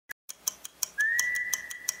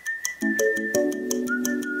I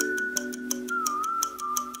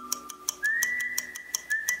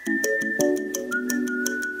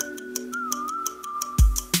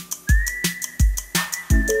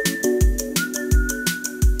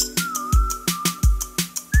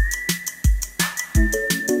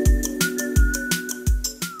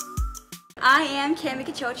am Cami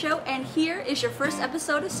Cachocho, and here is your first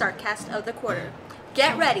episode of SSARCast of the quarter.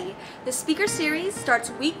 Get ready! The speaker series starts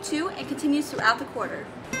week 2 and continues throughout the quarter.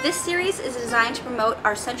 This series is designed to promote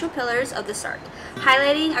our central pillars of the SSARC,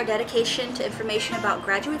 highlighting our dedication to information about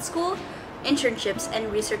graduate school, internships,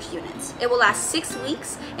 and research units. It will last 6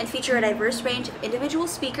 weeks and feature a diverse range of individual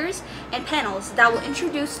speakers and panels that will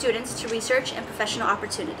introduce students to research and professional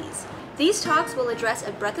opportunities. These talks will address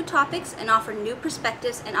a breadth of topics and offer new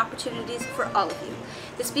perspectives and opportunities for all of you.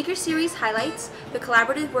 The speaker series highlights the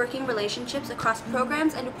collaborative working relationships across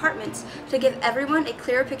programs and departments to give everyone a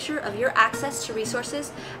clearer picture of your access to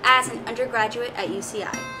resources as an undergraduate at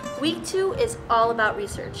UCI. Week 2 is all about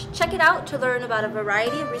research. Check it out to learn about a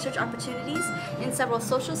variety of research opportunities in several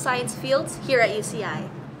social science fields here at UCI.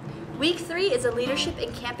 Week 3 is a Leadership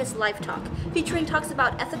in Campus Live Talk, featuring talks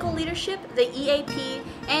about ethical leadership, the EAP,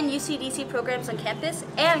 and UCDC programs on campus,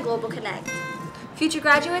 and Global Connect. Future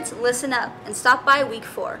graduates, listen up and stop by Week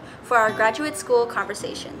 4 for our graduate school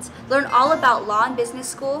conversations. Learn all about law and business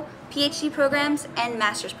school, PhD programs, and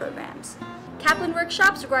master's programs. Kaplan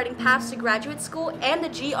workshops regarding paths to graduate school and the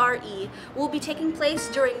GRE will be taking place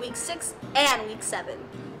during Week 6 and Week 7.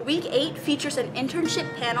 Week 8 features an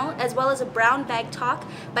internship panel as well as a brown bag talk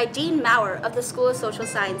by Dean Maurer of the School of Social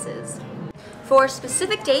Sciences. For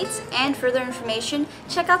specific dates and further information,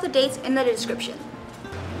 check out the dates in the description.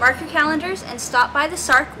 Mark your calendars and stop by the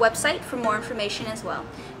SSARC website for more information as well.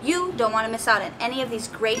 You don't want to miss out on any of these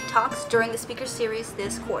great talks during the speaker series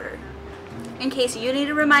this quarter. In case you need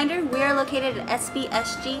a reminder, we are located at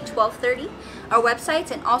SBSG 1230. Our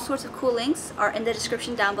websites and all sorts of cool links are in the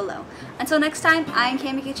description down below. Until next time, I am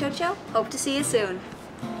Cami Cachocho. Hope to see you soon.